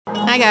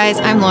Hi guys,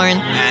 I'm Lauren.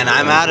 And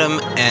I'm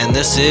Adam, and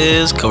this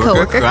is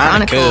Coworker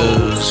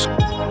Chronicles.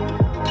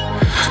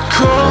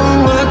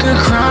 Coworker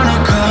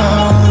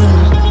Chronicles.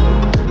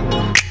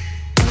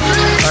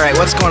 All right,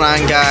 what's going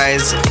on,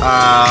 guys?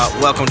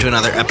 Welcome to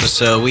another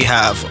episode. We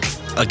have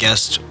a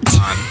guest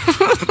on.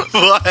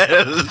 What?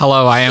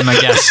 Hello, I am a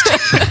guest.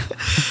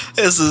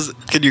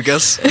 Can you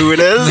guess who it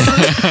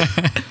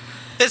is?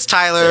 It's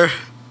Tyler.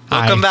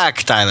 Welcome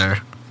back, Tyler.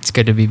 It's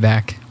good to be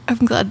back.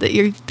 I'm glad that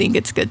you think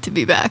it's good to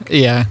be back.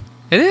 Yeah,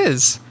 it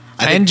is.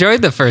 I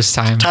enjoyed the first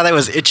time. Tyler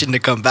was itching to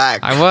come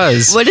back. I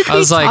was. What did we I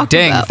was like, talk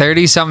dang, about?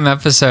 30-something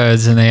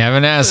episodes and they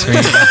haven't asked me.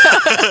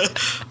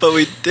 But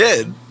we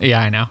did.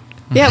 Yeah, I know.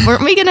 Yeah,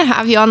 weren't we going to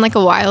have you on like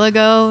a while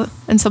ago?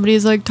 And somebody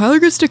was like, Tyler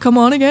gets to come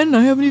on again?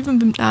 I haven't even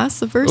been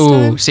asked the first Ooh,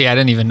 time. see, I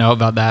didn't even know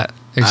about that.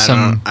 There's I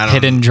some don't-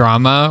 hidden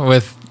drama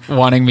with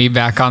wanting me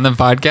back on the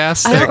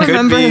podcast. I don't It could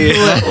remember who be.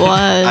 it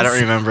was. I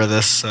don't remember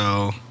this,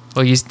 so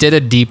Well, you did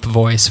a deep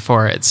voice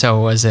for it, so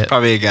was it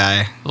probably a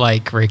guy.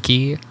 like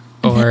Ricky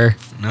or...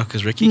 No,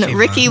 because Ricky No, came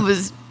Ricky on.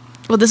 was...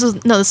 Well, this was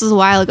a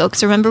while ago.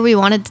 Because remember we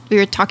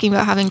were talking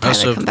about having Tyler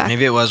Also, come back.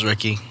 maybe it was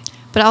Ricky.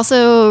 But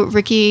also,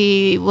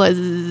 Ricky was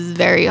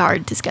very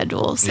hard to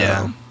schedule. So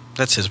Yeah,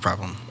 that's his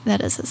problem.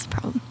 that is his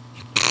problem.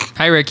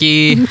 Hi,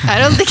 Ricky. I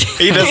don't think...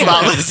 He does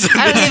not listen.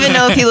 I don't even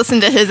know if he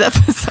listened to his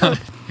episode.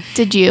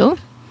 Did you?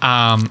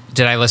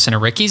 Did I listen to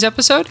Ricky's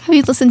episode? Have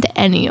you listened to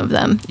any of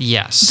them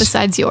Yes.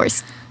 besides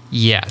yours?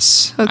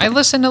 Yes. Okay. I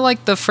listened to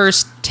like the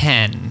first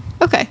 10.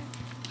 Okay.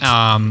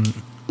 My A little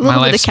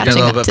bit of life's catching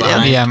been a up little to bit do.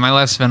 behind. Yeah, my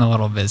life's been a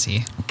little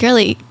busy.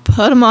 Girlie,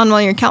 put them on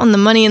while you're counting the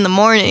money in the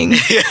morning.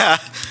 Yeah,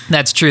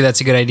 That's true. That's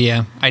a good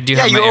idea. I do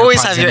yeah. have my You always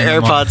AirPods have your in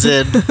anymore. AirPods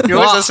in. You're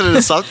always listening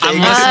to something. I'm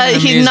listening to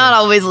He's music. not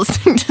always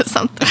listening to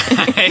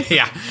something.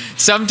 Yeah.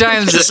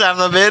 Sometimes Just have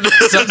them in.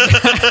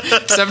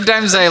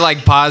 sometimes I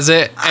like pause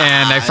it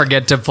and I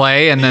forget to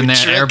play and then You the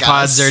trick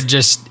AirPods us. are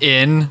just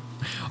in.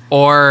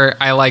 Or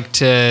I like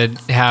to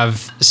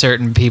have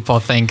certain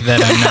people think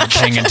that I'm not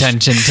paying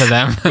attention to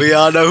them. We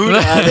all know who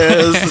that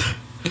is.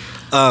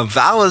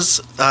 Val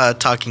was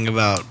talking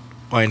about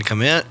wanting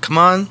to come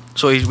on.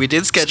 So we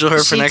did schedule her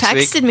for She next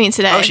week. texted me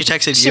today. Oh, she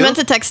texted She you? meant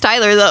to text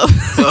Tyler, though.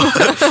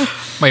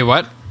 Wait,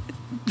 what?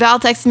 Val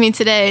texted me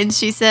today, and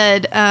she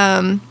said,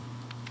 I'll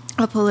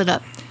pull it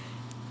up.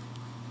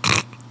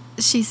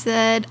 She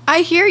said,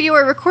 I heard you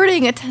were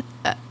recording a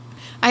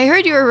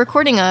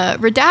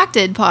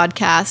redacted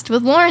podcast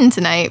with Lauren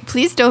tonight.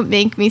 Please don't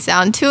make me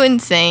sound too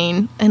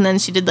insane. And then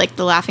she did like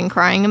the laughing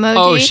crying emoji.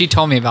 Oh, she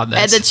told me about And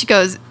then this. she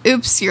goes,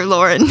 oops, you're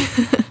Lauren.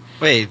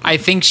 Wait, I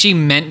think she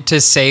meant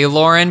to say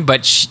Lauren,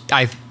 but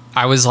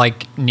I was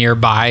like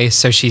nearby,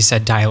 so she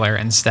said Tyler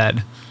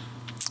instead.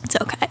 It's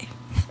okay.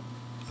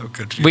 I'm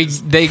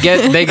confused. They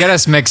get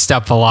us mixed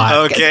up a lot.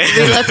 Okay.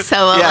 We look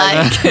so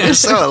alike. Yeah,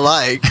 so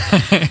alike.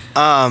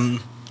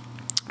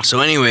 So,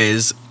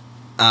 anyways,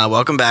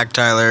 welcome back,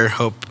 Tyler.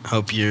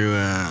 Hope you.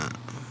 I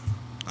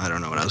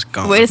don't know what I was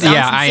going. Way to sound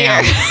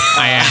Yeah, sincere.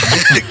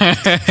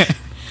 I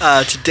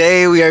am.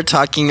 Today we are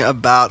talking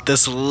about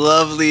this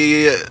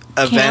lovely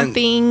event.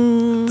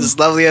 Camping. This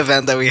lovely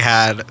event that we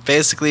had.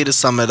 Basically, to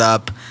sum it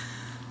up,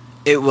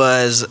 it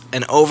was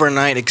an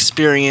overnight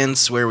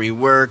experience where we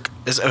work.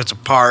 It's a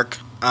park.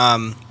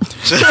 Great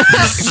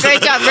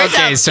job. Great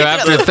Okay, job. so Keep it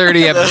after up.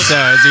 30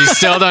 episodes, you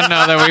still don't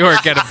know that we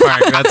work at a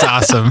park. That's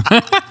awesome.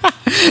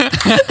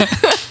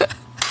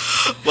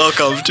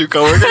 Welcome to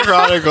Coworker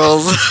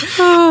Chronicles.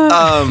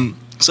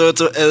 So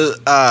it's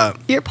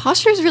Your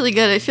posture is really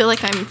good. I feel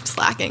like I'm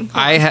slacking.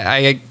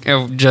 I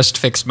just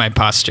fixed my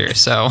posture,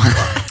 so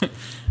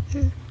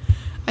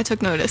I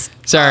took notice.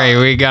 sorry,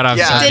 we got off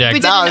yeah. subject. We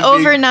did That an would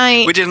be-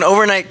 overnight. We did an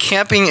overnight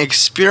camping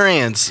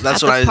experience.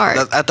 That's At what the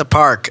park. At the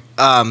park.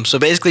 So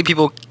basically,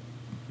 people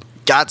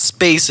got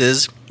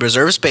spaces,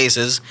 reserved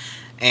spaces,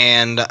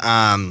 and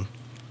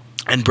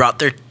brought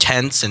their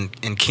tents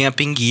and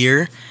camping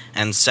gear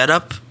and set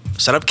up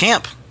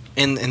camp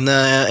in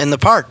the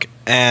park.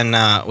 And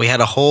we had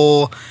a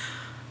whole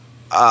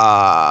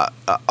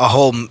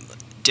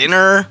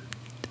dinner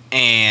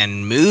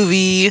and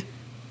movie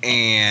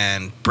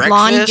and breakfast.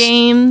 Lawn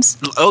games.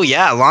 Oh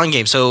yeah, lawn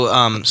game.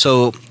 So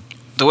so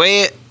the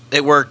way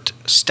it worked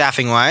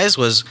staffing wise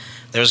was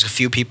there was a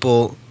few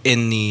people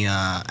in the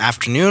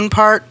afternoon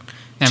part.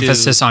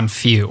 Emphasis on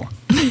few.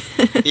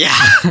 Yeah,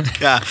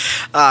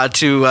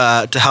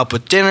 to help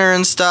with dinner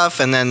and stuff,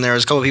 and then there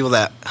was a couple people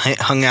that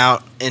hung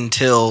out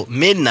until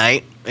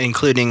midnight,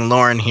 including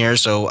Lauren here.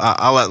 So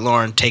I'll let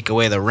Lauren take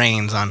away the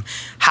reins on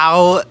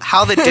how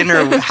the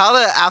dinner, how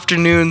the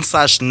afternoon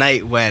 /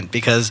 night went,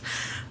 because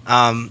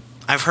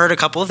I've heard a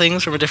couple of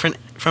things from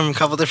a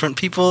couple different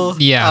people.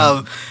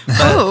 Yeah.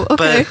 But,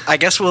 okay. But I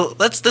guess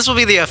this will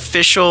be the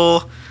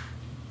official.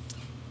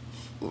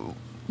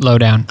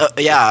 Lowdown.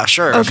 Yeah,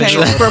 sure. Okay,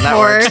 Official report. that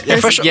works. Yeah,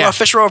 official, Yeah.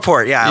 official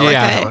report. Yeah, I like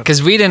Yeah, that one.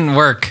 because we didn't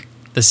work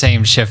the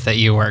same shift that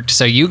you worked,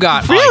 so you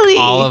got Really?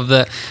 like all of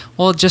the.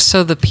 Well, just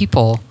so the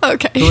people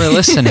Okay. who are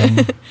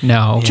listening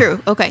know.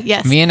 True. Okay.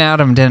 Yes. Me and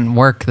Adam didn't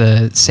work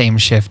the same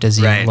shift as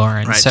you, Right,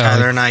 Lauren. right. So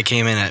Tyler and I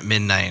came in at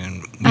midnight,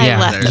 and I Yeah,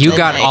 left at you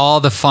got midnight. all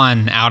the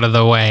fun out of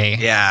the way.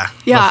 Yeah.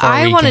 Yeah, before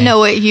I we want to came. know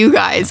what you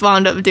guys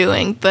wound up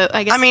doing, but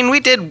I guess. I mean, we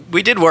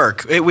did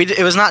work. It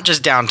was not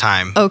just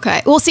downtime.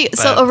 Okay. Well, see,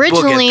 so But we'll get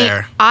originally,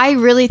 there. I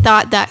really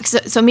thought that.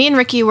 So me and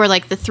Ricky were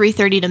like the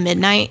 3:30 to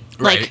midnight,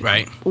 like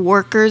Right.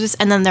 workers,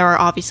 and then there were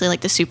obviously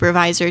like the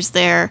supervisors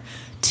there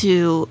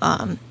to.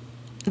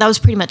 That was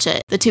pretty much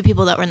it. The two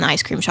people that were in the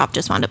ice cream shop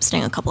just wound up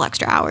staying a couple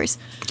extra hours,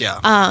 Yeah.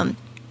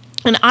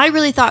 and I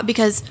really thought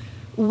because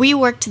we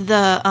worked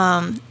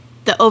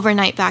the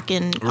overnight back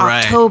in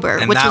Right. October,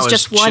 And which that was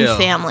just one chill.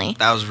 family.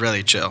 That was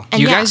really chill.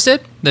 And You yeah, guys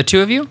did? The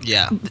two of you?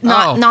 Yeah.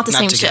 not Oh, the Not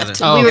same together.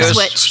 shift. Oh, we were okay.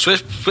 switched.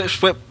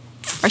 Swip.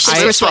 Our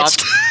shifts were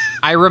switched.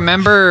 I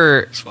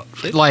remember, Swap.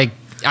 like,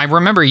 I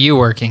remember you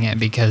working it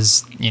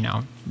because,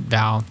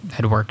 Val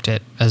had worked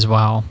it as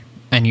well.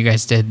 And you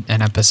guys did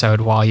an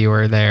episode while you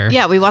were there.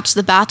 Yeah, we watched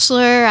The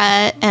Bachelor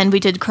and we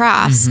did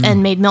crafts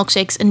and made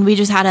milkshakes, and we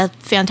just had a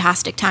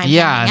fantastic time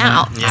Yeah, hanging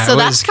out. I So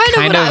was that's kind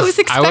of what I was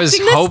expecting I was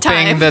this hoping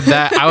time.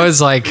 that I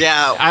was like,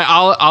 Yeah.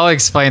 I'll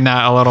explain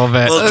that a little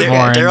bit Well,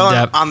 more in Daryl,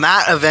 depth. on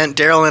that event,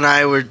 Daryl and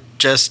I were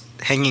just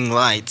hanging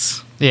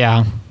lights.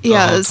 Yeah. the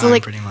yeah, whole so time,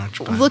 like pretty much,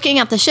 but- looking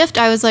at the shift,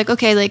 I was like,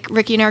 okay, like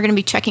Ricky and I are going to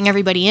be checking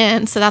everybody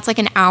in, so that's like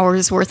an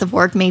hour's worth of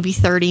work, maybe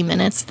 30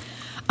 minutes.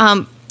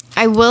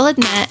 I will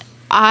admit,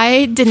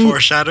 I didn't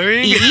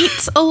Foreshadowing.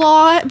 eat a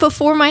lot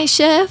before my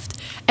shift,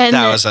 and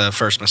That was a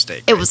first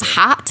mistake. it was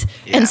hot,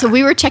 and so Yeah.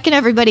 we were checking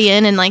everybody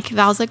in, and like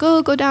Val's like,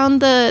 oh, go down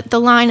the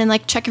line and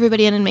like check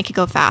everybody in and make it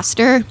go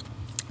faster,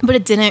 but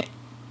it didn't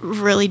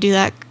really do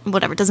that.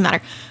 Whatever, doesn't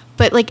matter.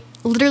 But like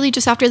literally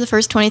just after the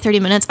first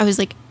 20-30 minutes, I was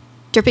like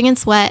dripping in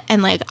sweat,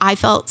 and like I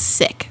felt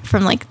sick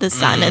from like the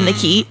sun and the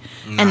heat.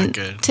 not And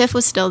good. Tiff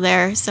was still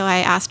there, so I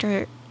asked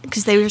her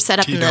because they were set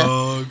up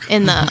T-Dog.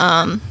 in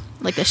the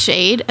like the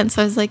shade, and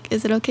so I was like,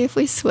 is it okay if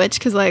we switch?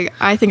 Because like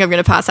I think I'm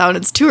gonna pass out, and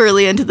it's too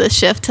early into the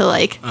shift to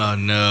like Oh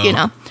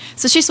no.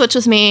 So she switched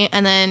with me,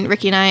 and then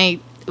Ricky and I,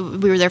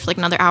 we were there for like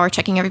another hour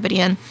checking everybody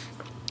in.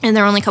 And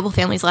there were only a couple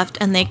families left,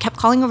 and they kept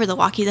calling over the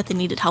walkie that they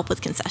needed help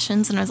with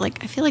concessions. And I was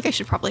like, I feel like I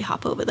should probably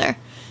hop over there.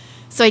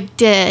 So I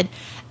did.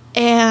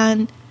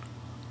 And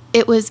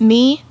it was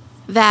me,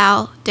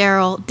 Val,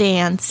 Daryl,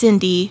 Dan,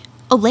 Cindy.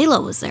 Oh,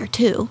 Layla was there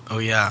too. Oh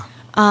yeah.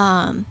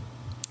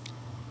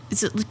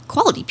 It's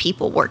quality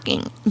people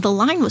working. The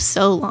line was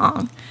so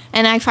long.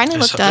 And I finally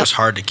looked It up. was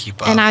hard to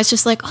keep up. And I was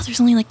just like, oh, there's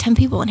only like 10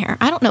 people in here.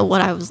 I don't know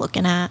what I was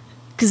looking at.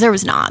 Because there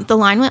was not. The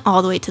line went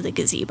all the way to the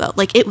gazebo.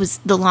 Like, it was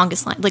the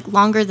longest line. Like,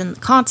 longer than the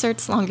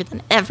concerts, longer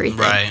than everything.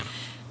 Right.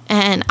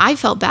 And I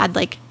felt bad,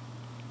 like,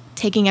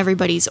 taking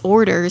everybody's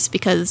orders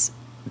because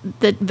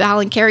the Val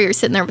and Carrie are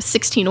sitting there with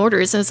 16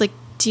 orders. And I was like,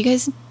 do you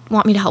guys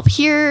want me to help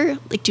here?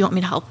 Like, do you want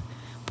me to help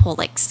pull,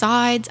 like,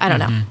 sides? I don't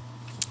know.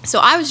 So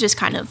I was just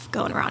kind of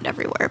going around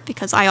everywhere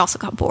because I also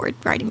got bored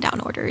writing down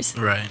orders.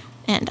 Right.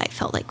 And I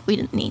felt like we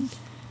didn't need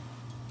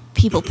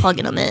people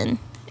plugging them in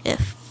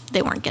if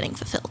they weren't getting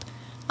fulfilled.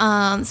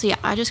 So yeah,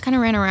 I just kind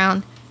of ran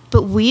around.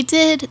 But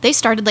they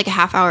started like a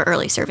half hour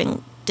early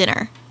serving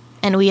dinner.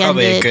 And we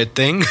Probably a ended good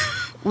thing.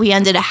 we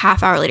ended a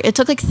half hour later. It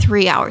took like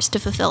 3 hours to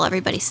fulfill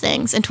everybody's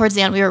things. And towards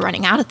the end we were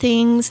running out of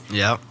things.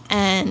 Yep.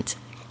 And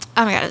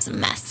oh my god, it was a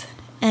mess.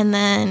 And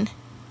then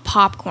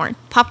popcorn.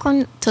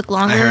 Popcorn took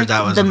longer heard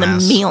that was than a the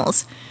mess.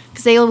 meals.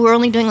 Because they were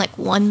only doing like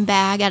one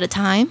bag at a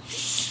time.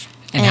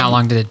 And how And-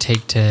 long did it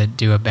take to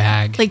do a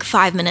bag? Like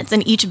 5 minutes,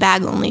 and each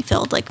bag only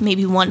filled like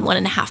maybe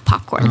 1.5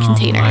 popcorn oh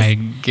containers. my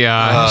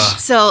gosh.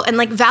 So, and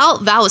like Val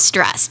was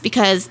stressed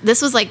because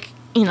this was like,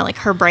 like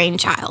her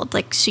brainchild.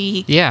 Like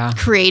she Yeah.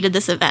 created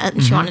this event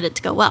and she wanted it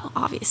to go well,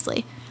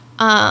 obviously.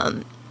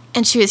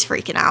 And she was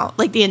freaking out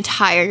like the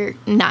entire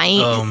night.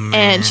 Oh, man.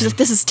 And she's like,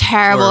 this is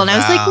terrible. Poor And I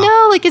was like, Val.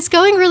 no, like it's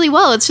going really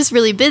well. It's just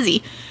really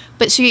busy.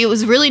 But she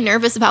was really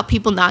nervous about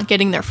people not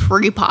getting their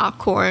free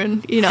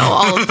popcorn,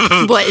 all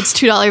of what its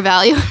 $2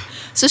 value.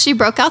 So she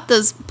broke out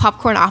those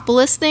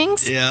Popcornopolis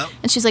things. Yeah.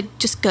 And she's like,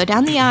 just go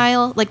down the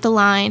aisle, like the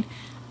line,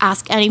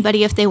 ask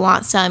anybody if they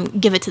want some,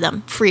 give it to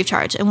them free of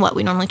charge. And what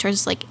we normally charge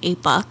is like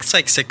 $8. It's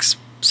like $6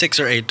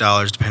 or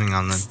 $8 depending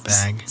on the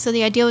bag, So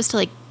the idea was to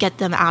like get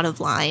them out of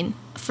line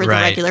for the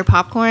Right. regular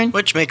popcorn.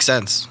 which makes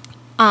sense.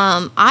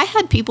 I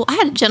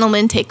had a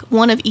gentleman take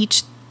one of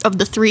each of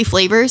the 3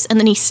 flavors, and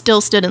then he still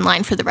stood in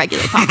line for the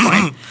regular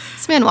popcorn.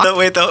 This man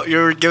walked You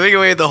were giving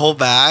away the whole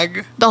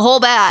bag. the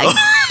whole bag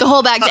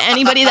to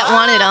anybody that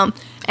wanted them.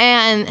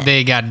 And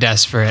They got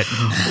desperate.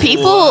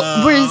 people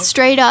were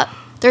straight up.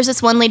 There's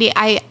this one lady,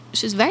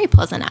 she was very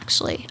pleasant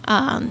actually.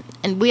 And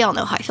we all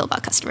know how I feel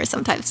about customers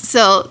sometimes.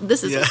 So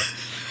this is, Yeah.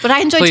 but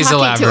I enjoyed Please talking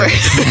elaborate. to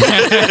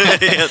her.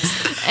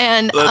 Yes.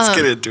 And Let's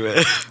get into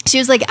it. she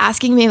was like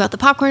asking me about the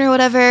popcorn or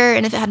whatever,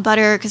 and if it had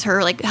butter, because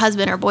her like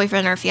husband or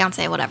boyfriend or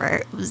fiance,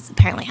 whatever,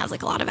 apparently has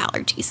like a lot of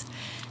allergies.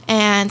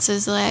 And so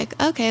it's like,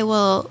 okay,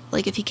 well,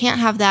 like if you can't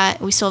have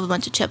that, we still have a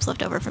bunch of chips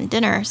left over from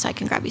dinner, so I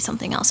can grab you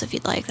something else if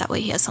you'd like. That way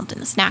he has something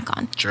to snack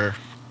on. Sure.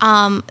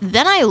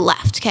 Then I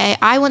left. Okay,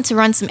 I went to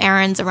run some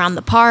errands around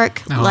the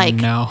park. Oh like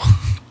no.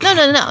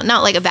 No,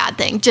 not like a bad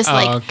thing. Just Oh,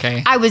 like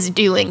okay. I was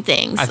doing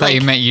things. I thought like,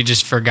 you meant you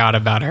just forgot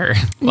about her.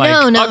 Like,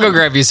 No, no. I'll go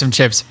grab you some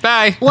chips.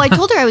 Bye. Well, I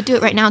told her I would do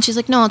it right now, and she's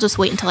like, "No, I'll just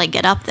wait until I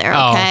get up there."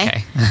 Oh, Okay.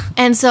 okay.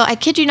 And so I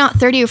kid you not,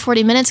 30 or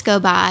 40 minutes go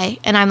by,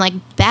 and I'm like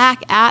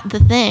back at the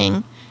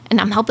thing, and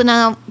I'm helping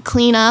out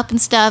clean up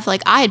and stuff.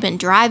 Like I had been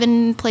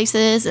driving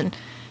places and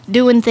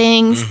doing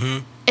things,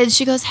 and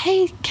she goes,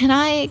 "Hey, can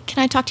I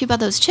talk to you about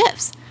those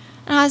chips?"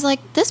 And I was like,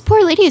 "This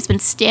poor lady has been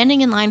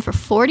standing in line for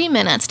 40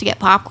 minutes to get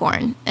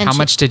popcorn." And How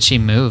much did she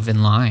move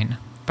in line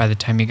by the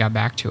time you got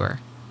back to her?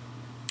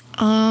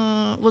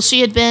 Well,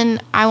 she had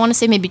been, I want to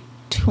say maybe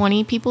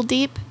 20 people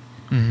deep.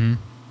 Mm-hmm.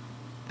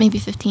 Maybe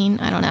 15.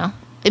 I don't know.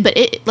 But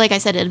it, like I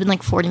said, it had been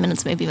like 40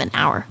 minutes, maybe an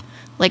hour.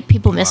 Like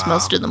people missed Wow.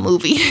 most of the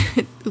movie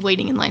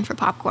waiting in line for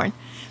popcorn.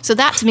 So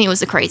that to me was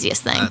the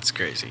craziest thing. That's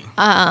crazy.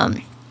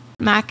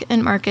 Mac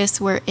and Marcus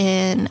were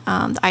in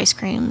the ice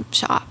cream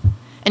shop,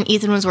 and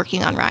Ethan was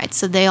working on rides.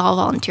 So they all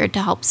volunteered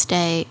to help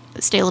stay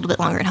a little bit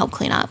longer and help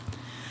clean up.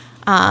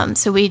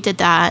 So we did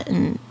that,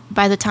 and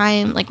by the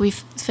time like we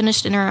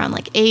finished dinner around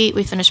like 8,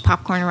 we finished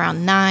popcorn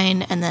around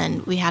 9, and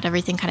then we had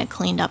everything kind of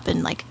cleaned up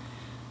and like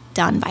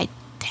done by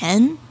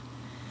 10.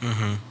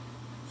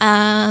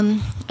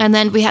 And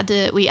then we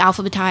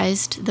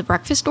alphabetized the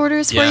breakfast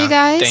orders for you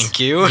guys. Thank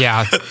you.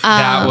 Yeah,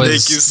 that was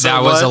Thank you so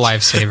that was a much.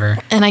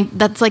 lifesaver. And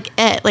that's like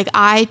it. Like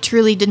I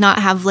truly did not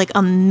have like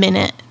a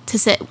minute to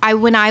sit. I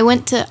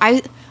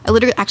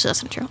literally, actually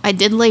that's not true. I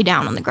did lay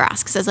down on the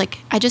grass because I was like,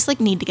 I just like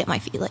need to get my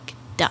feet like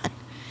done,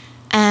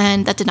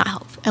 and that did not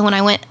help. And when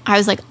I went, I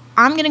was like,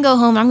 I'm gonna go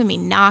home. I'm gonna be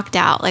knocked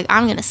out. Like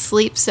I'm gonna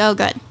sleep so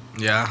good.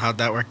 Yeah, how'd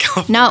that work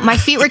out? No, my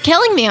feet were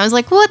killing me. I was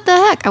like, what the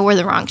heck? I wore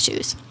the wrong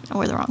shoes.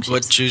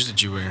 What shoes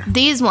did you wear?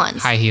 These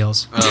ones, High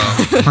heels.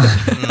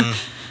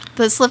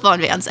 the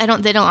slip-on Vans. They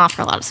don't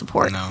offer a lot of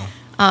support. No.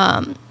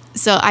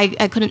 So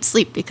I couldn't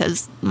sleep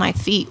because my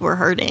feet were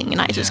hurting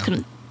and I just Yeah.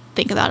 couldn't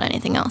think about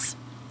anything else.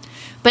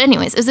 But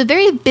anyways, it was a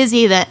very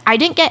busy event. I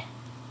didn't get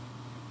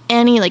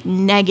any like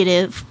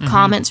negative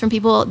comments from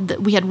people.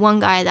 We had one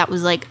guy that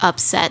was like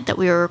upset that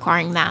we were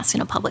requiring masks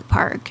in a public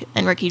park,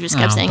 and Ricky just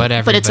kept Oh, saying,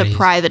 but "But it's a everybody's-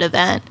 private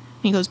event." And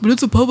he goes, "But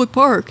it's a public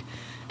park."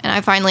 And I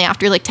finally,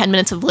 after like 10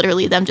 minutes of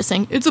literally them just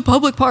saying, "It's a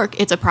public park,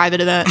 it's a private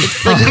event,"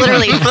 it's like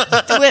literally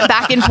went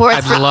back and forth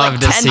I'd for love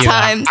like to 10 see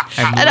times.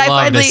 that. And I I'd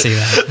love finally, to see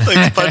that.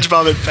 Like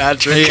SpongeBob and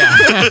Patrick. Yeah.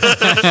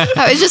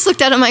 I just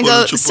looked at him. I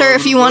go, it's a "Sir,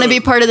 if you want to be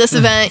part of this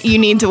event, you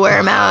need to wear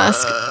a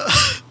mask."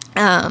 Uh.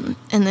 And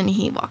then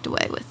he walked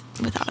away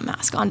without a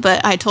mask on.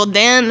 But I told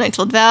Dan, and I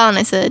told Val, and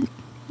I said,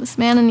 "This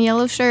man in the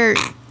yellow shirt,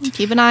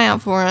 keep an eye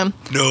out for him."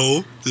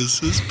 No,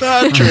 this is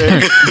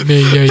Patrick.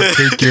 May I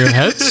take your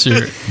hat,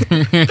 sir?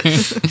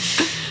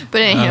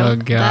 But anyhow, Oh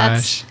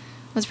gosh.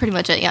 that's pretty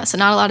much it. Yeah, so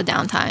not a lot of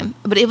downtime,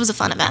 but it was a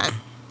fun event.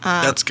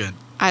 That's good.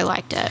 I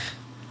liked it.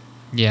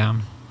 Yeah.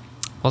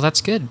 Well,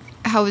 that's good.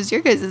 How was your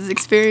guys'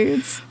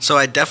 experience? So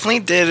I definitely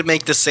did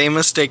make the same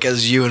mistake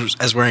as you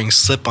as wearing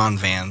slip-on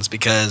Vans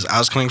because I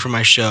was coming from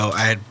my show.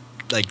 I had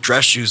like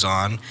dress shoes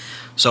on,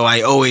 so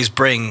I always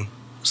bring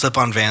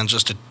slip-on Vans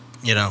just to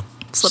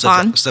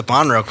slip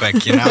on real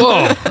quick. You know,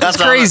 Whoa, that's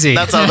crazy.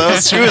 That's how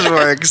those shoes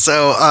work.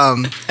 So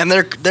and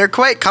they're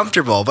quite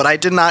comfortable, but I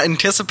did not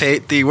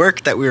anticipate the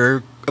work that we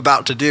were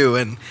about to do,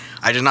 and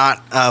I did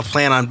not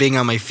plan on being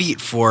on my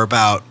feet for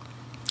about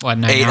What,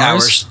 9 8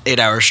 hours? 8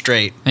 hours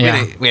straight.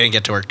 Yeah. We didn't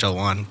get to work till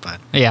 1, but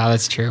Yeah,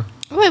 that's true.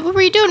 What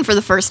were you doing for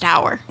the first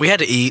hour? we had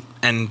to eat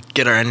and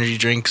get our energy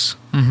drinks.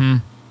 Mm-hmm.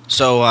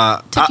 So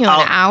Took you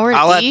an hour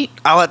to eat?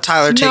 I'll let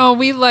Tyler take. No,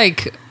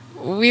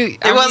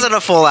 it wasn't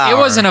a full hour. It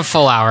wasn't a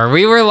full hour.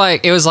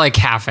 It was like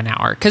half an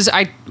hour. Because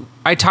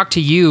I talked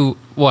to you,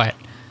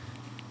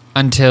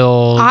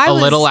 until a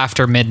little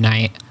after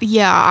midnight.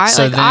 Yeah, I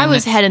then-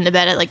 was heading to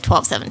bed at like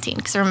 12:17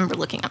 because I remember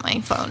looking at my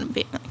phone and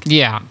being like,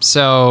 Yeah,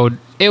 so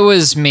it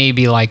was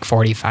maybe like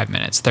 45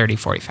 minutes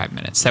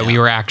that we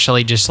were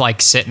actually just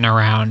like sitting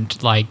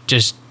around, like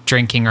just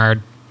drinking our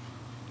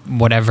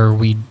whatever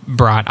we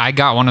brought. I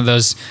got one of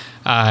those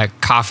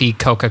coffee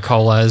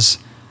Coca-Colas.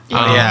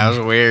 Yeah, it was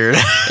weird.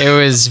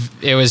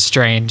 It was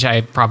strange.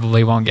 I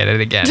probably won't get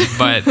it again,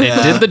 but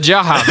it did the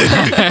job.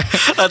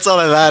 That's all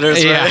that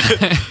matters,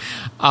 right? Yeah.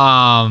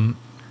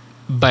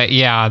 But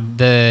yeah,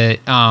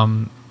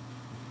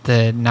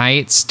 the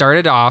night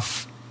started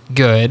off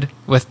good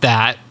with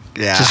that.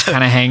 Yeah. Just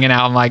kind of hanging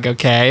out. I'm like,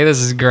 okay, this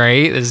is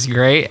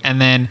great.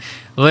 And then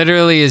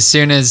literally as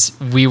soon as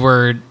we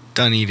were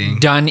Done eating.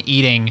 done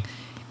eating,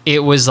 it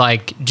was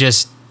like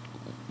just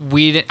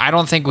I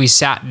don't think we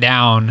sat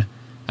down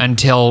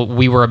until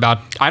we were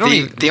about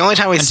The only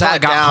time we until I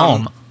sat got down.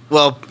 home.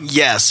 Well,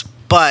 yes,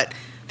 but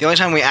the only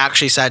time we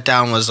actually sat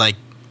down was like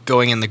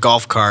going in the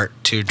golf cart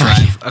to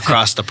drive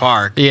across the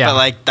park. Yeah. But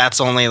like that's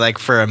only like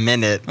for a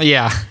minute.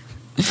 Yeah.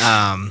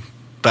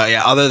 But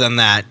yeah, other than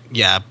that,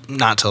 yeah,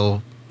 not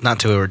till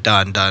we were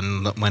done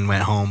when we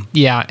went home.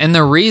 Yeah, and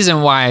the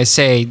reason why I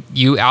say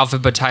you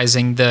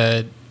alphabetizing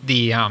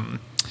the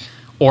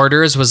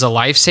orders was a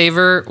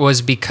lifesaver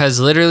was because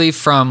literally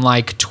from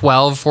like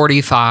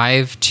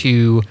 12:45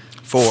 to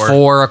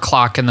 4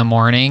 o'clock in the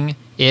morning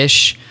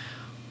ish,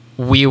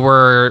 we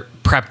were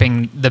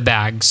prepping the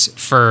bags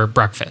for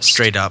breakfast.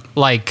 Straight up.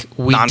 Like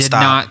we did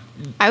Nonstop. not.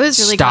 I was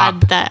really Stop.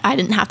 glad that I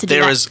didn't have to do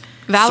There that. was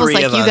Val was 3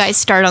 like, of "You us. guys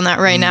start on that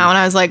right now," and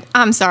I was like,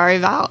 "I'm sorry,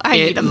 Val. I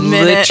need a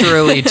minute."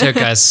 Literally took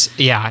us.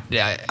 Yeah.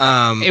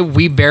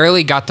 We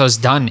barely got those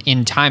done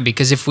in time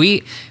because if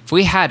we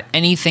had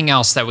anything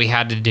else that we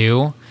had to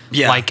do,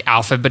 Yeah. like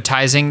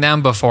alphabetizing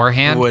them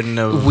beforehand, Wouldn't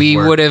have we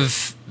worked. would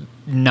have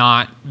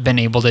not been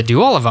able to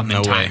do all of them No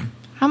in way. time.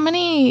 How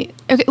many?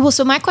 Okay, well,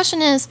 so my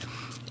question is,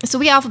 so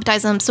we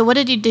alphabetize them. So what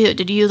did you do?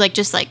 Did you like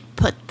just like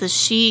put the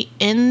sheet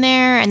in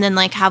there and then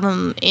like have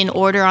them in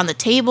order on the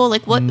table?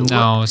 Like what?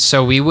 No,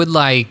 so we would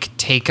like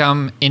take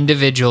them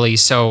individually.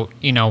 So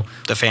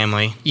The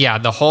family. yeah,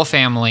 the whole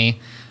family.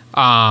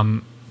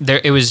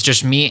 It was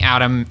just me,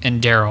 Adam,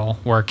 and Daryl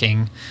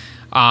working.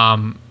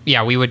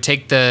 Yeah, we would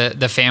take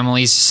the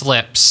family's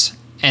slips,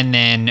 and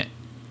then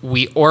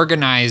we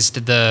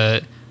organized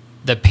the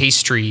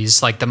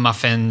pastries, like the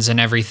muffins and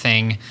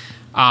everything,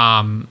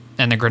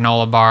 and the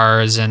granola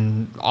bars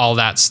and all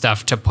that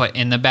stuff to put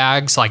in the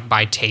bags, like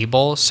by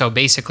table. So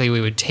basically,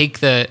 we would take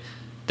the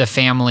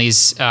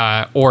family's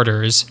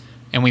orders,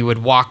 and we would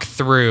walk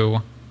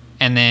through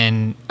and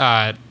then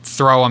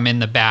throw them in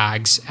the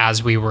bags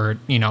as we were,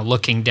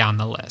 looking down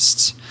the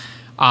lists.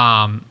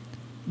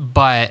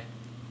 But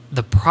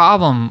the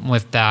problem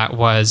with that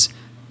was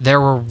there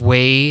were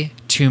way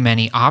too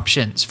many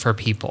options for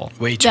people.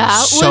 Way too. That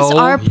was So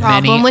our many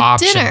problem with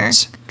options. dinner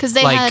because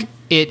they had.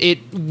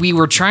 We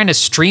were trying to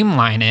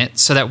streamline it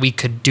so that we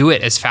could do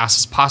it as fast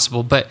as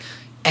possible, but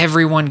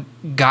everyone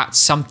got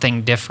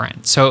something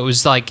different. So it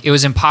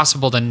was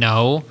impossible to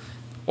know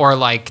or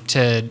like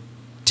to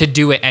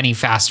do it any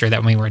faster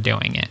than we were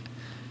doing it.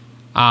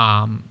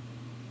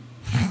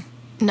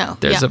 No,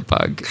 There's yeah. a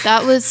bug.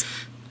 That was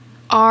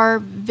our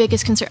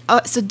biggest concern.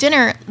 So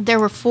dinner, there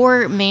were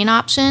 4 main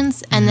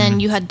options, and then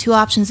you had 2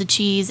 options of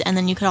cheese, and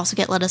then you could also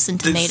get lettuce and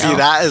tomato. See,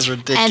 that is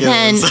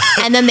ridiculous.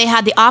 And then they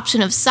had the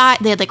option of side.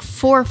 They had like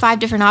 4 or 5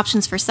 different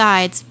options for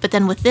sides, but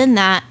then within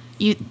that,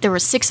 there were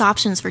 6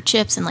 options for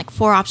chips and like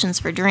 4 options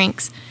for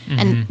drinks,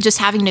 and just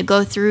having to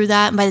go through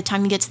that. And by the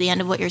time you get to the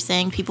end of what you're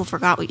saying, people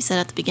forgot what you said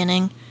at the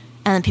beginning,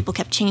 and then people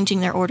kept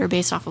changing their order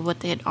based off of what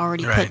they had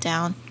already Right. put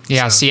down.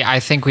 Yeah, So- see, I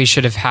think we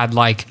should have had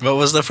like, What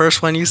was the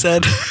first one you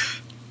said?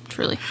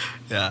 Truly.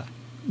 Yeah.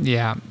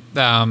 yeah,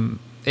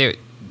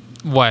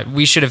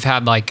 we should have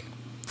had like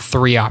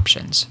 3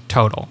 options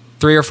total,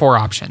 3 or 4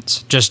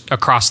 options just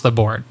across the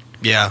board.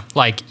 Yeah.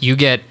 Like you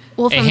get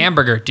Well, a from-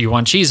 hamburger. Do you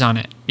want cheese on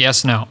it?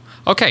 Yes, no.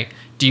 Okay.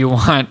 Do you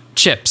want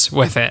chips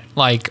with it?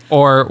 Like,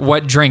 or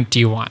what drink do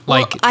you want? Well,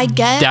 Like, I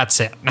get that's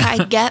it.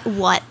 I get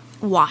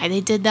why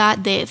they did that.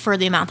 For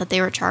the amount that they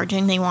were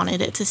charging, they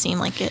wanted it to seem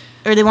like it,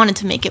 or they wanted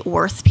to make it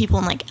worth people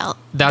and like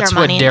That's their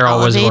what money and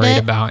Daryl was elevate worried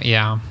it. about.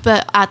 Yeah.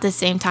 But at the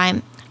same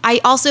time,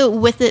 I also,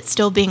 with it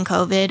still being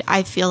COVID,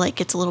 I feel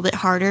like it's a little bit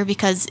harder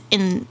because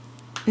in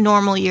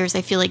normal years,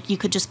 I feel like you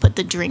could just put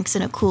the drinks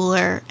in a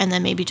cooler and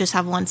then maybe just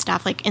have one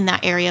staff like in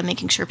that area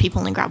making sure people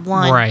only grab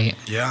one. Right.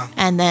 Yeah.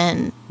 And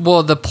then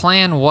Well, the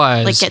plan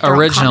Like, was get their own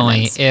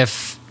originally condiments.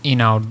 if,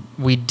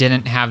 we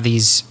didn't have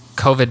these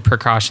COVID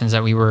precautions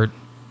that we were,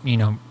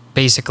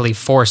 basically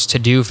forced to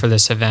do for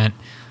this event,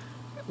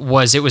 it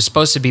was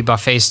supposed to be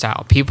buffet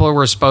style. People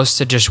were supposed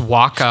to just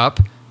walk up,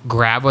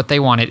 grab what they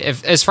wanted.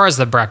 As far as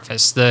the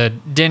breakfast, the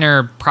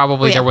dinner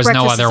probably there was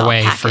no breakfast is other all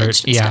way for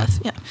packaged and stuff.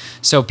 Yeah.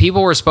 So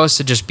people were supposed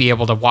to just be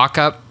able to walk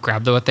up,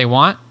 grab what they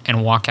want,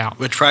 and walk out.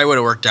 Which probably would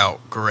have worked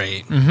out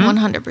great.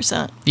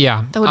 100%.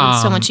 Yeah, That would have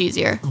been so much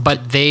easier.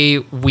 But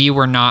we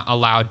were not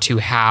allowed to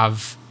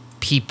have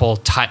people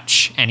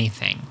touch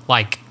anything,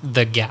 like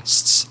the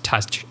guests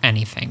touch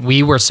anything.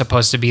 We were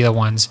supposed to be the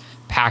ones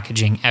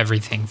packaging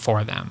everything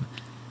for them.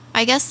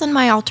 I guess then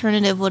my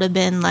alternative would have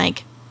been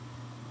like,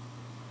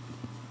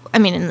 I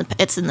mean,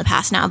 it's in the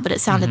past now, but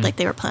it sounded like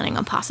they were planning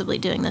on possibly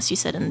doing this. You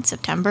said in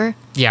September.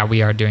 Yeah,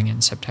 we are doing it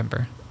in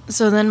September.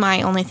 So then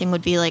my only thing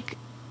would be like,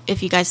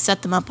 if you guys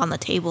set them up on the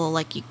table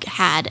like you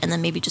had, and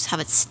then maybe just have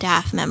a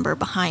staff member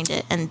behind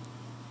it and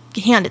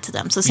hand it to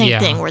them. So same Yeah.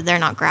 thing where they're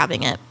not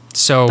grabbing it.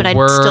 So But I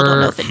still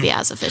don't know if it'd be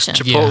as efficient.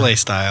 Chipotle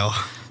style.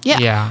 Yeah.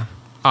 Yeah.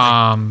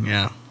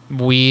 Yeah.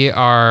 We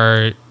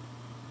are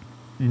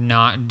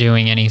not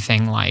doing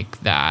anything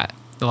like that.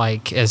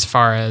 Like as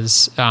far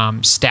as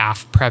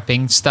staff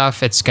prepping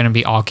stuff, it's going to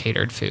be all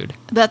catered food.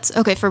 That's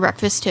okay for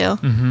breakfast too.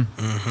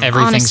 Everything's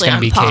Honestly, going to I'm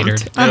be pumped.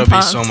 catered. I'm It'll be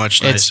pumped. so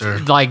much It's nicer.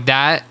 like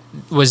that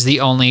was the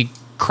only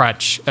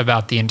crutch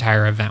about the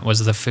entire event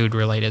was the food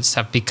related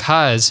stuff,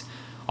 because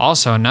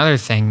also another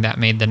thing that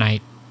made the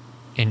night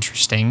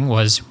interesting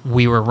was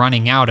we were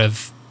running out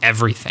of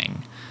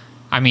everything.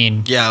 I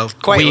mean, Yeah,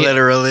 quite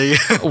literally.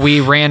 we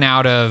ran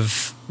out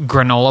of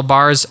granola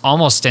bars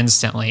almost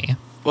instantly.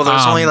 Well,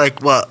 there's only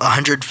like,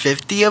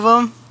 150 of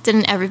them?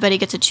 Didn't everybody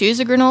get to choose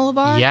a granola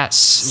bar?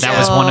 Yes, that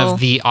was one So- of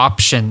the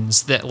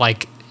options that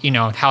like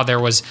how there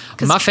was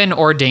muffin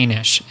or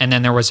Danish, and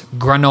then there was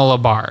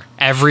granola bar.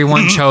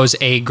 Everyone chose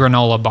a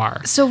granola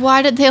bar. So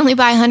why did they only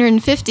buy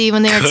 150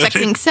 when they were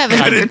expecting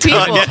 700 people?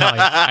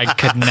 I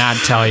could not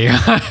tell you.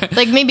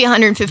 Like maybe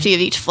 150 of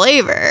each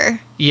flavor.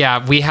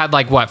 Yeah, we had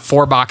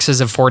 4 boxes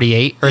of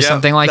 48 or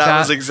something like that. That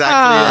was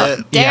exactly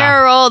it.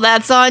 Yeah. Daryl,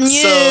 that's on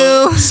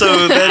you.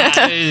 So then,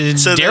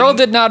 Daryl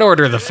did not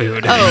order the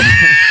food. Oh,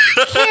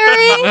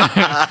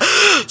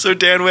 Carrie. so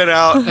Dan went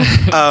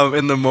out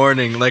in the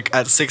morning,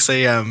 at 6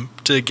 a.m.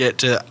 to get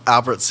to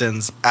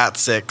Albertsons at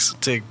 6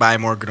 to buy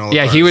more granola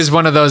Yeah, bars. he was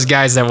one of those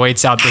guys that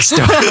waits out the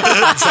store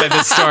outside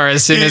the store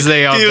as soon as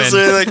they open. He was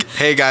literally like,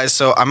 "Hey guys,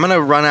 so I'm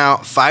gonna run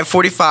out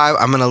 5:45.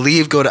 I'm gonna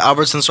leave, go to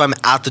Albertsons, so I'm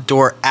at the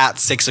door at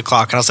 6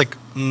 o'clock." And I was like,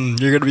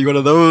 "You're gonna be one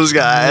of those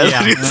guys."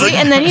 Yeah. He was Wait,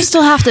 and then you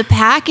still have to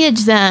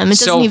package them. It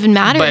doesn't even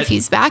matter if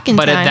he's back in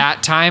time. But at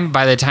that time,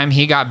 by the time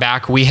he got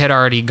back, we had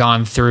already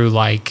gone through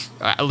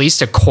at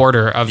least a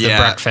quarter of the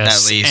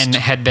breakfast, at least. and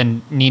had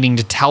been needing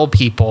to tell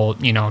people,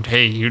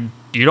 hey, you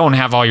don't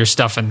have all your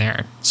stuff in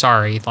there.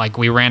 Sorry,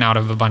 we ran out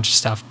of a bunch of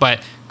stuff.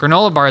 But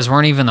granola bars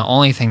weren't even the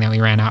only thing that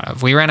we ran out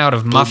of. We ran out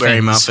of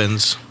blueberry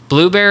muffins,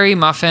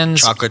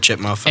 chocolate chip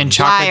muffins, and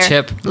chocolate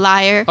chip.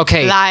 Liar.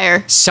 Okay,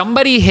 liar.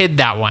 Somebody hid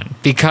that one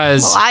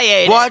because Well, I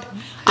ate what?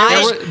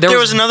 it. There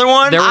was another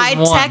one. I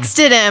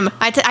texted him.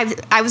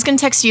 I was going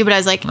to text you, but I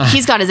was like,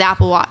 he's got his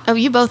Apple Watch. Oh,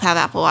 you both have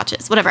Apple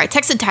Watches. Whatever. I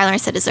texted Tyler. I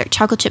said, is there a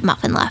chocolate chip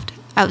muffin left?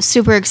 I was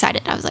super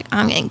excited. I was like,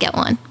 I'm going to get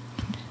one.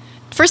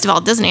 First of all,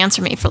 it doesn't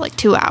answer me for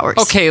 2 hours.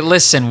 Okay,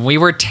 listen, we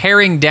were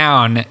tearing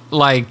down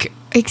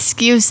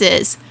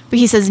excuses. But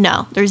he says,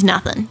 no, there's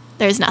nothing.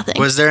 There's nothing.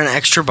 Was there an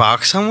extra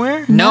box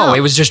somewhere? No, it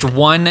was just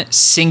one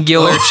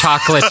singular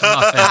chocolate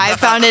muffin. I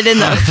found it in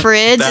the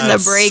fridge in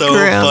the break so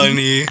room.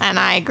 Funny. And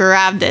I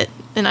grabbed it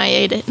and I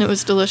ate it and it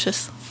was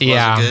delicious.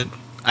 Yeah. Was it good?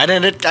 I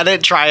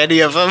didn't try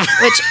any of them.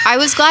 Which I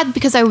was glad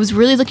because I was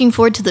really looking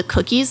forward to the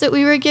cookies that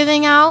we were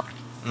giving out.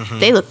 Mm-hmm.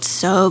 They looked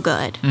so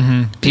good.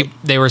 Mm-hmm.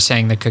 They were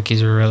saying the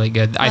cookies were really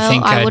good. Well, I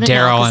think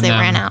Daryl and they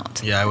them ran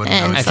out. Yeah, I wouldn't.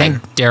 And I think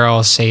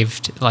Daryl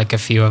saved a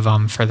few of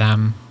them for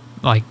them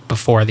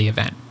before the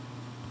event.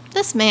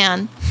 This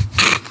man.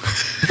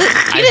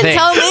 You didn't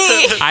tell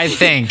me. I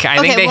think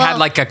they had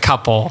a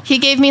couple. He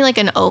gave me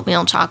an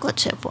oatmeal chocolate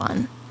chip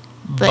one,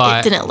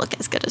 but it didn't look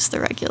as good as the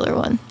regular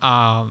one.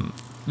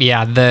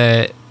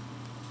 Yeah,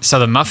 so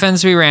the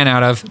muffins we ran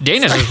out of.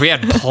 Danishes, we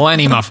had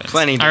plenty muffins.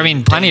 plenty of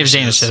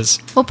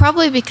Danishes. Well,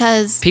 probably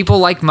because people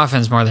like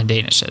muffins more than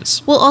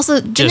Danishes. Well, also,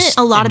 didn't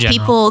a lot of general.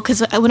 people, because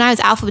when I was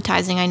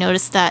alphabetizing, I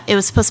noticed that it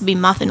was supposed to be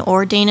muffin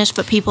or Danish,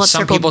 but people had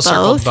Some circled people both.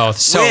 circled both.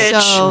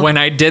 So when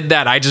I did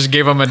that, I just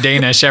gave them a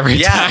Danish every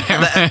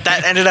time.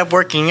 that ended up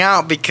working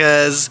out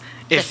because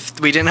if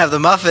we didn't have the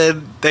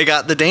muffin, they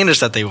got the Danish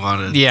that they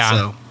wanted. Yeah.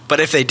 So,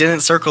 but if they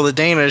didn't circle the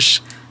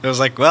Danish, it was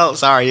well,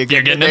 sorry, you're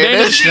getting the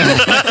Danish.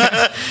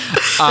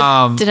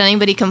 Did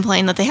anybody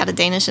complain that they had a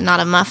Danish and not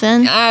a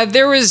muffin?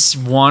 There was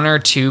one or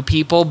two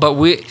people, but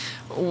we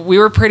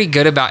were pretty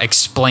good about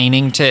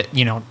explaining to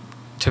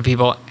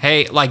people,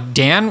 hey,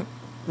 Dan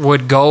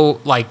would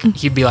go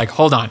he'd be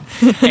hold on,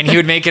 and he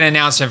would make an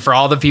announcement for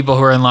all the people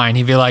who were in line.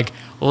 He'd be like,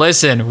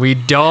 listen, we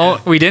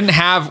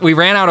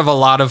ran out of a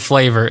lot of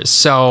flavors,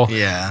 so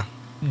yeah.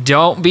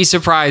 Don't be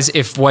surprised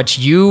if what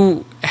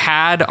you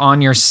had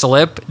on your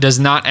slip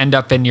does not end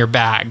up in your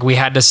bag. We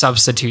had to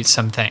substitute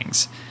some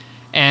things.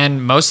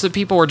 And most of the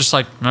people were just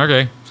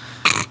okay.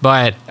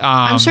 But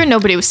I'm sure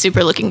nobody was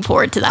super looking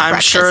forward to that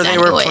breakfast. I'm sure they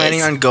anyways. were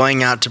planning on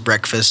going out to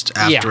breakfast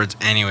afterwards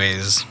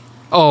anyways.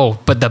 Oh,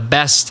 but the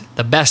best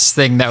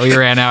thing that we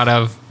ran out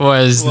of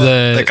was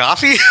the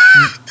coffee?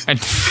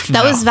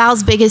 That was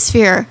Val's biggest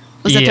fear.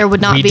 Was that there would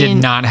not be... We did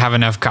not have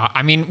enough coffee.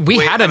 I mean, we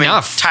had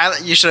enough. Tyler,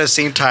 you should have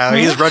seen Tyler.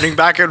 He's running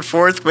back and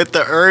forth with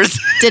the earth.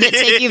 Did it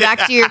take you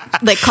back to your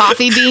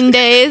coffee bean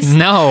days?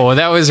 No,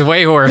 that was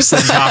way worse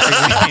than coffee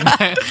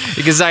bean.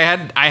 Because I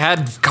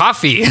had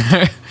coffee.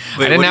 I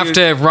didn't have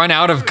to run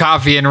out of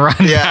coffee and run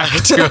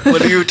back to it.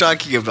 What are you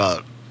talking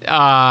about?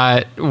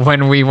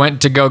 When we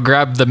went to go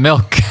grab the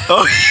milk.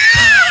 Oh,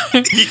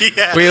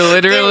 yeah. We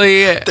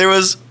literally... There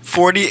was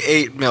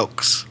 48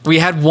 milks. We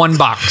had one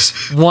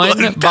box.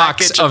 One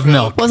box of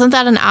milk. Wasn't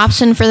that an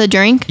option for the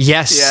drink?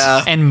 Yes.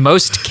 Yeah. And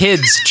most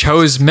kids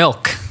chose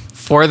milk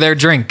for their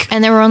drink.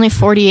 And there were only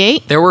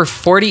 48? There were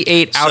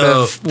 48 out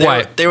of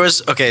what? There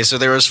was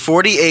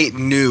 48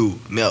 new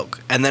milk.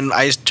 And then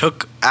I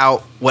took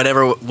out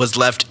whatever was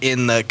left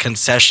in the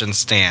concession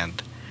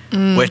stand,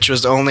 which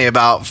was only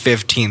about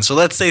 15. So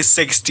let's say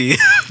 60.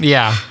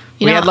 Yeah.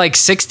 We had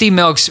 60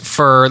 milks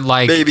for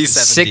maybe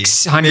 70.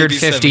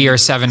 650 or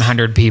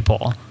 700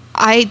 people.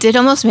 I did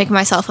almost make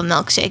myself a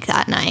milkshake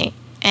that night,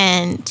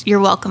 and you're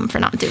welcome for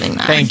not doing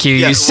that. Thank you.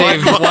 You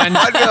saved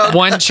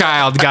one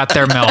child got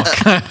their milk.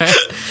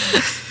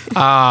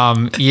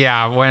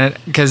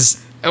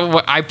 Because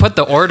I put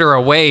the order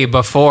away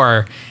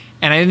before,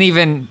 and it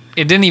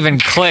didn't even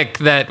click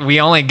that we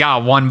only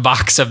got one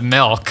box of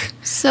milk.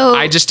 So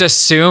I just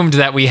assumed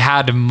that we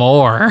had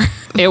more.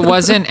 It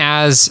wasn't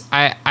as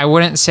I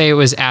wouldn't say it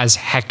was as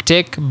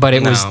hectic, but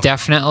it was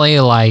definitely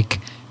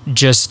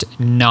just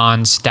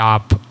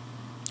nonstop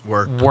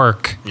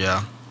work.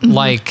 Yeah.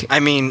 Like, I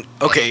mean,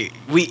 okay,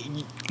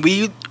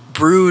 we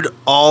brewed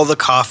all the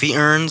coffee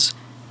urns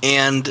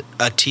and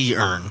a tea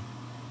urn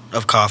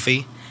of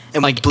coffee.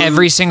 And like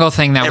every single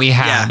thing that we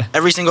had. Yeah,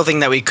 every single thing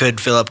that we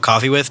could fill up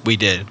coffee with, we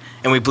did.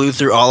 And we blew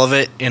through all of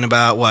it in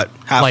about, what,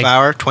 half Like,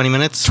 hour, 20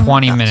 minutes?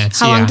 20 minutes,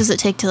 How yeah. long does it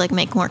take to like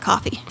make more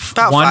coffee?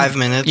 About 5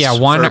 minutes. Yeah,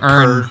 one for-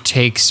 urn per-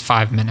 takes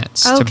 5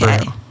 minutes to Okay.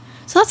 brew.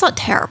 So that's not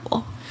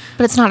terrible,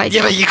 but it's not Yeah,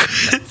 ideal. but you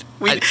could...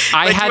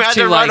 I had you had to,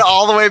 to run like-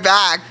 all the way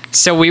back.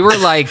 So we were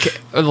like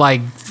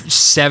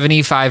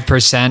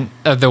 75%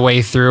 of the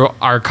way through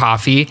our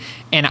coffee.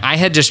 And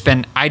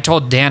I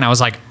told Dan, I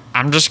was like,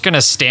 I'm just going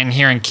to stand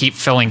here and keep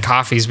filling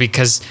coffees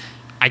because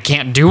I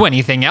can't do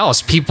anything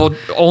else. People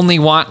only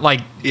want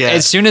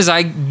as soon as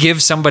I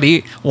give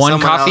somebody one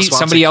Someone coffee, else wants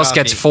somebody a else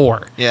gets coffee.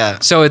 4. Yeah.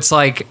 So it's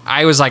like,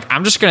 I was like,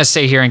 I'm just going to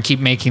stay here and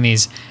keep making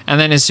these. And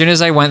then as soon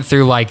as I went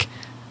through like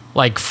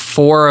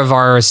 4 of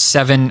our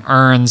 7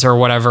 urns or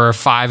whatever, or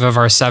 5 of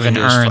our 7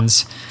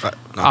 urns,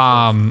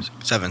 Seven.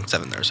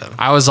 There are 7.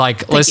 I was like,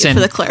 Thank you listen, for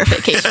the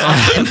clarification. on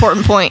that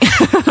important point.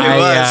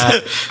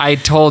 I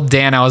told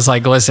Dan, I was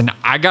like, listen,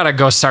 I got to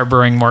go start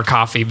brewing more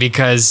coffee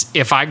because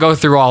if I go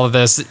through all of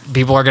this,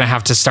 people are going to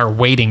have to start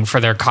waiting for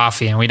their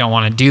coffee and we don't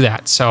want to do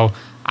that. So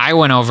I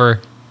went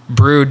over,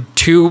 brewed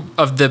 2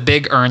 of the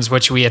big urns,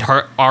 which we had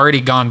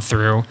already gone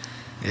through,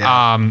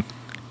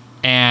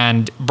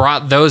 and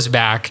brought those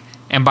back.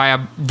 And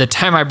by the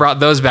time I brought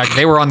those back,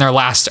 they were on their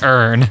last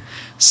urn.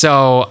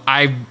 So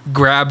I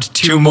grabbed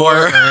 2 more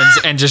urns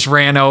and just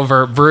ran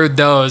over, brewed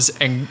those,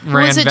 and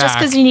ran Was it back. just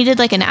because you needed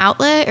like an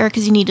outlet, or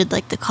because you needed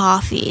like the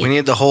coffee? We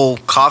need the whole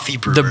coffee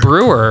brewer. The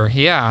brewer,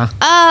 yeah.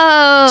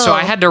 Oh, So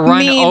I had to run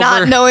me over-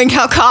 not knowing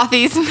how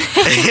coffee's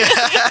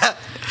made.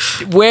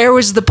 Where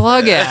was the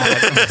plug at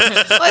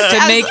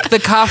to make the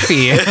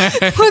coffee?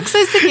 Because I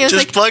was thinking, I was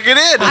Just like, plug it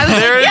in. I was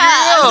there like, you yeah,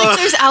 I was go. like,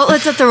 there's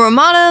outlets at the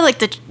Ramada, like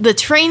the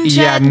train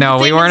shed. Yeah, no,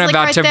 we thing weren't is, like,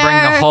 about right to bring the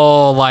there.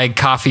 whole like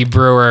coffee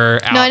brewer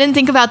out. No, I didn't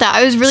think about that.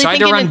 I was really So I had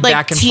to thinking run like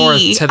back and tea.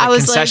 forth to the I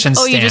was concession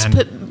like, oh, you just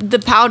stand. put the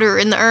powder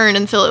in the urn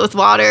and fill it with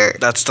water.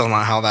 That's still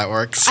not how that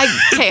works. I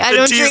The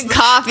don't tea's drink the-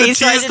 coffee, The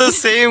so I tea's the didn't-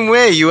 same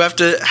way. You have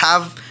to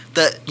have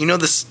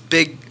this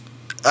big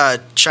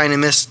China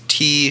Mist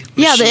tea.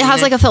 Yeah, but it machine has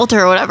in like a filter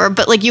or whatever.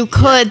 But like you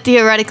could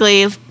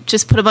theoretically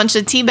just put a bunch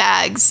of tea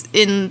bags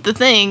in the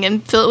thing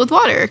and fill it with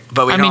water.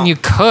 But we I mean, you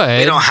could.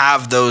 We don't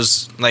have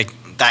those like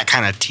that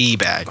kind of tea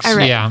bags. All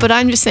right, Yeah. but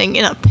I'm just saying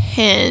in a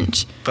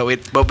pinch. But we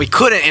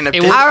couldn't in a. It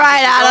pit. would- All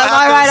right, We don't Adam. have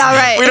All right, those- all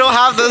right. We don't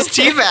have those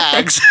tea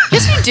bags.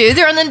 Yes, you do.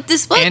 They're on the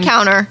display and,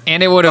 counter.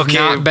 and it would have Okay,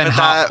 not been but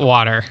hot that-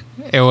 water.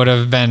 It would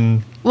have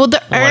been. Well,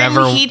 the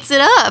Whatever. urn heats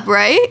it up,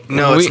 right?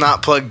 No, We- it's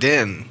not plugged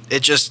in.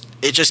 It just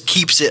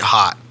keeps it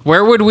hot.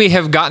 Where would we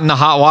have gotten the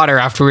hot water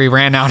after we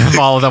ran out of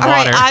all of the All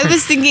water? right, I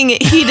was thinking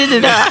it heated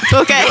it up.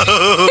 Okay.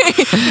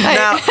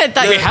 Now, I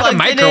thought we you had a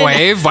plugged it in.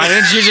 microwave. Why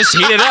didn't you just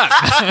heat it up?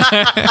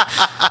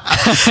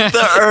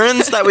 The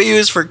urns that we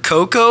use for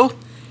cocoa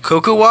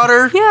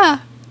water, Yeah.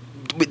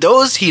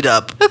 those heat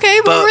up. Okay,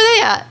 But where were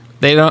they at?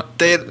 They don't.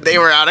 They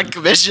were out of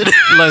commission.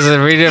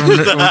 Listen, we didn't.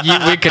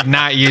 We could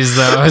not use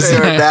those. They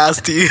were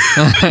nasty.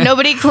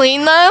 Nobody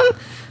cleaned them?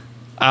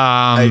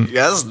 I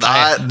guess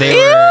not. They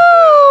were.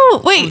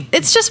 Ew! Wait,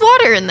 it's just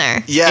water in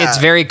there. Yeah, It's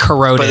very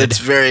corroded. but it's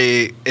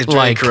very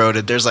Like-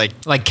 corroded. There's like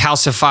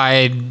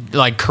calcified,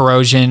 like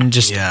corrosion,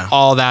 just Yeah.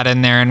 all that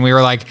in there. And we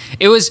were like,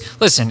 it was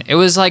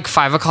like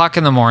 5:00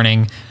 in the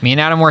morning. Me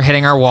and Adam were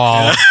hitting our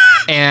wall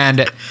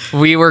and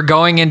we were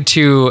going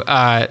into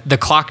the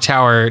clock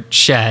tower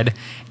shed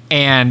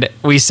and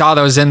we saw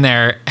those in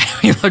there.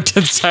 We looked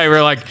inside. We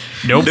were like,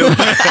 nope.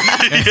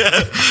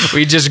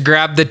 We just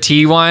grabbed the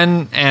T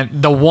one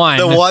and the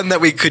one that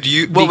we could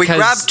use. Well, we Because-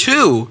 grabbed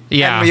 2.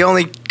 Yeah. and we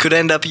only could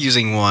end up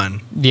using 1.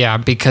 Yeah,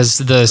 because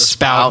the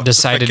spout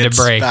decided to frickin'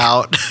 break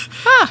Spout.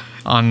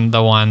 on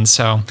the one.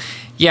 So,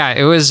 yeah,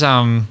 it was.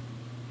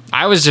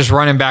 I was just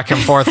running back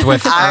and forth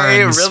with I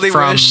urns really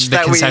from wish the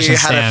that we concession had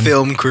stand. a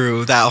film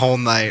crew that whole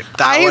night.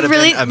 That I would have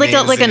really been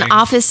like amazing. an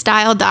office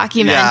style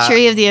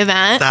documentary of the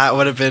event. That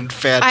would have been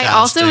fantastic. I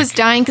also was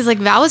dying because like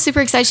Val was super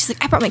excited. She's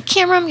like, I brought my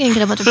camera. I'm gonna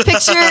get a bunch of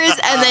pictures.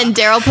 And then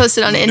Daryl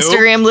posted on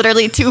Instagram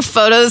literally 2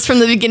 photos from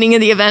the beginning of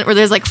the event where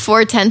there's like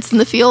 4 tents in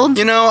the field.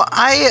 You know,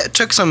 I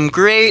took some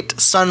great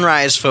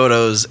sunrise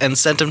photos and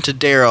sent them to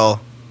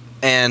Daryl,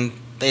 and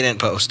they didn't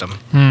post them.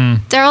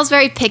 Daryl's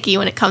very picky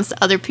when it comes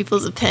to other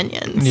people's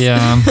opinions.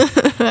 Yeah,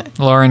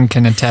 Lauren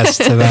can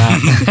attest to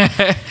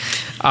that.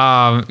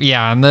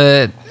 Yeah,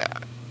 and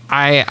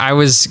I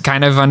was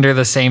kind of under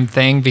the same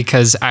thing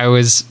because I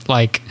was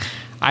like,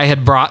 I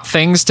had brought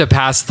things to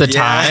pass the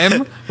Yeah.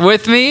 time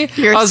with me.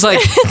 Your I was like,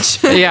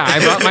 yeah,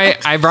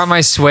 I brought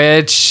my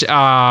Switch.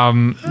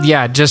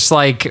 Yeah, just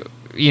like,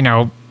 you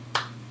know,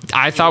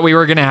 I thought we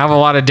were going to have a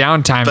lot of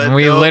downtime, But and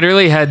we no.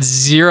 literally had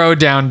 0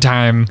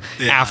 downtime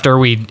Yeah. after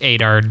we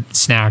ate our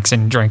snacks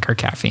and drank our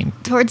caffeine.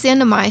 Towards the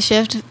end of my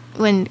shift,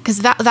 because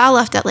Val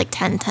left at like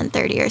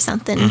 10:30 or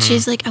something, and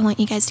she's like, I want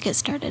you guys to get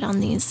started on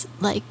these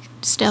like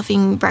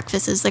stuffing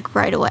breakfasts like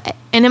right away.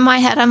 And in my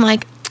head, I'm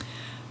like,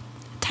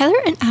 Tyler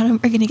and Adam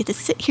are gonna get to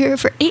sit here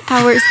for 8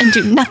 hours and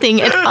do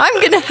nothing, and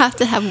I'm gonna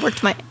have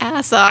worked my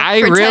ass off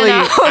I for 10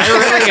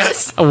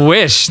 hours. I really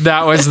wish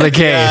that was the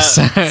case.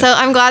 So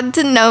I'm glad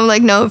to know,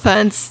 like, no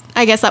offense.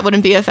 I guess that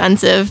wouldn't be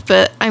offensive,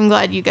 but I'm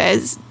glad you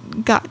guys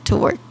got to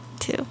work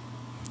too.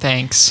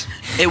 Thanks.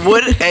 It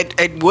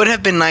would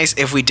have been nice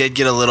if we did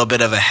get a little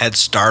bit of a head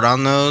start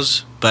on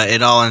those, but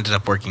it all ended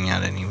up working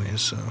out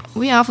anyways. So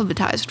We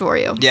alphabetized for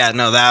you. yeah,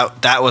 no,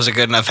 that was a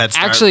good enough head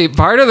start. Actually,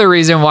 part of the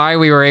reason why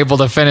we were able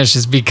to finish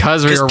is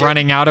because we were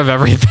running out of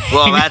everything.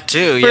 well, that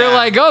too. Yeah. We were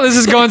like, oh, this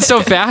is going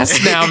so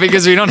fast now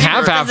because we don't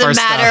have half our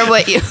Doesn't matter stuff.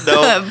 what you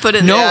No. put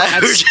in No,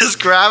 there. we're just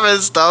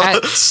grabbing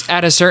stuff.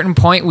 At a certain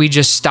point, we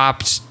just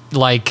stopped,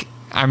 like,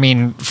 I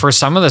mean, for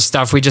some of the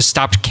stuff, we just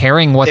stopped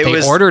caring what It they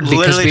was ordered because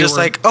literally we just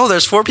were, like, oh,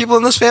 there's 4 people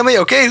in this family.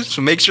 Okay,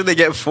 so make sure they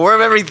get 4 of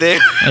everything.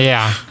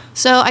 yeah.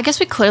 So I guess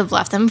we could have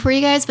left them for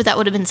you guys, but that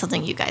would have been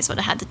something you guys would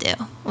have had to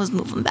do, was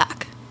move them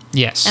back.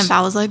 Yes. And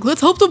Val was like,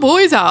 let's help the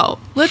boys out.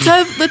 Let's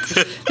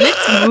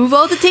move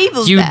all the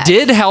tables You back.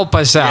 did help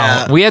us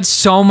out. Yeah. We had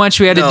so much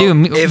we had No,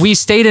 to do. if- We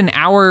stayed an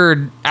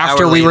hour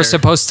after we were later.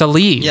 supposed to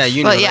leave. Yeah,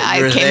 you know Well, yeah, that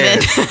you I were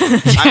came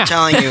there. in. I'm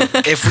telling you,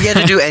 if we had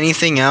to do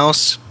anything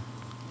else,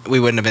 we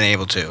wouldn't have been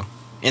able to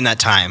in that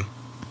time.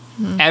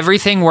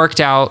 Everything worked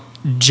out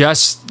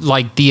just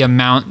like the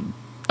amount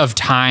of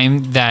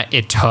time that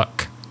it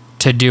took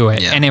to do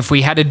it. Yeah. And if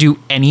we had to do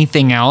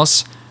anything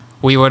else,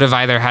 we would have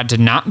either had to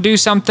not do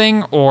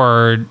something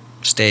or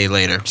Stay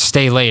later,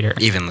 stay later.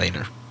 even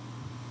later.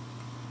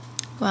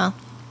 Well,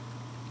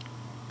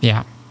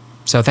 Yeah.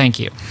 So thank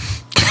you.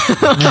 Yes,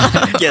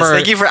 For-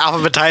 thank you for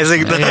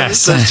alphabetizing the,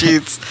 Yes. the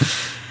sheets.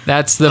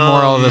 That's the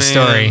moral of the man.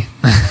 story.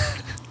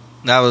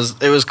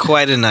 It was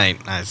quite a night,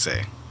 I'd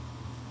say.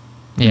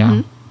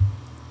 Yeah.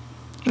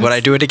 Would I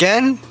do it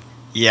again?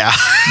 Yeah,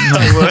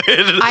 I would.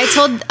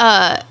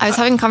 I was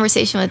having a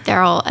conversation with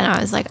Daryl, and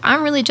I was like,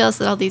 I'm really jealous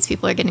that all these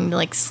people are getting to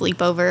like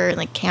sleep over and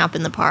like camp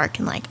in the park,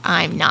 and like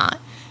I'm not.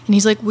 And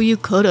he's like, well, you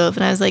could have.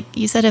 And I was like,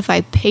 you said if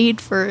I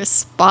paid for a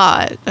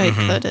spot, I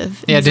could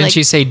have. Yeah, didn't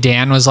you say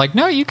Dan was like,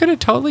 no, you could have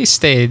totally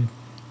stayed.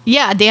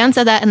 Yeah, Dan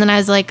said that, and then I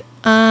was like,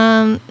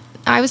 I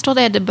was told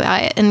I had to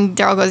buy it, and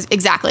Daryl goes,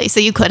 exactly, so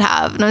you could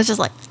have. And I was just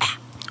like, ah.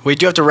 We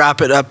do have to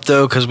wrap it up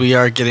though, because we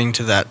are getting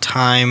to that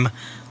time,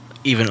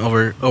 even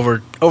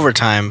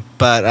overtime.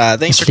 But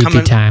thanks for Sleepy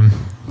coming. time.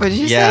 What did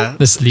you Yeah, say?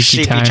 The sleepy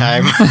sleepy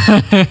time.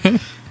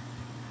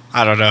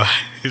 I don't know.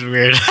 He's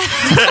weird.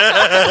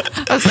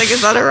 I was like,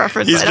 is that a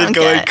reference He's I been don't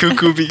going get?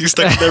 cuckoo being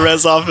stuck in the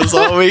res office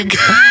all week.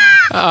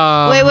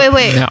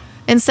 Wait. no.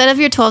 Instead of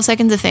your 12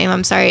 seconds of fame,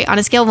 I'm sorry, on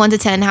a scale of 1 to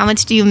 10, how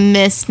much do you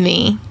miss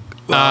me?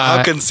 Wow,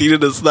 how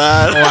conceited is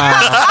that?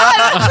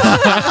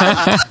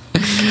 Wow.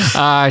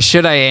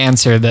 Should I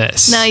answer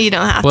this? No, you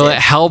don't have Will to. it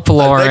help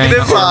Lauren?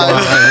 Negative or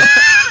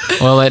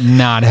 5. will it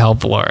not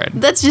help Lauren?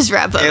 Let's just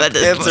wrap up at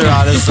this Answer point.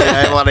 honestly.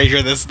 I want to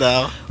hear this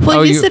now. Well,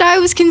 Oh, you you- said I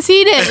was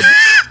conceited.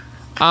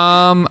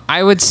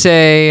 I would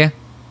say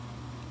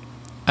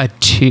a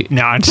 2.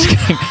 No, I'm just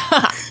kidding.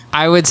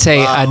 I would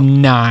say a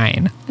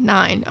 9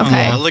 9. Okay.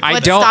 Yeah, look- I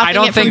What's don't- stopping I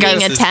don't it from think I-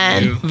 being a This is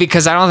 10. new.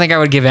 because I don't think I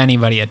would give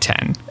anybody a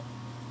 10.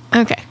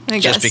 Okay. I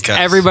guess. Just because.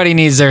 Everybody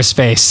needs their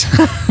space.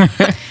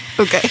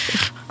 Okay.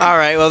 All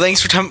right. Well,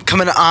 thanks for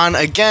coming on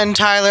again,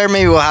 Tyler.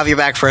 Maybe we'll have you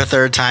back for a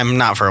third time.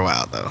 Not for a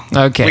while though.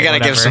 Okay, We gotta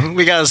give whatever. some.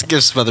 We gotta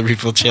give some other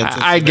people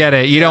chances. I get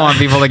it. You don't want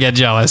people to get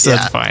jealous. Yeah,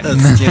 That's fine.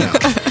 that's, you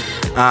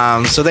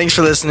know. So thanks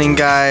for listening,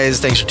 guys.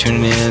 Thanks for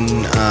tuning in.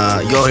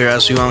 You'll hear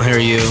us. We won't hear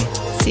you.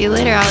 See you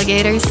later,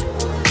 alligators.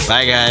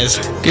 Bye, guys.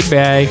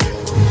 Goodbye.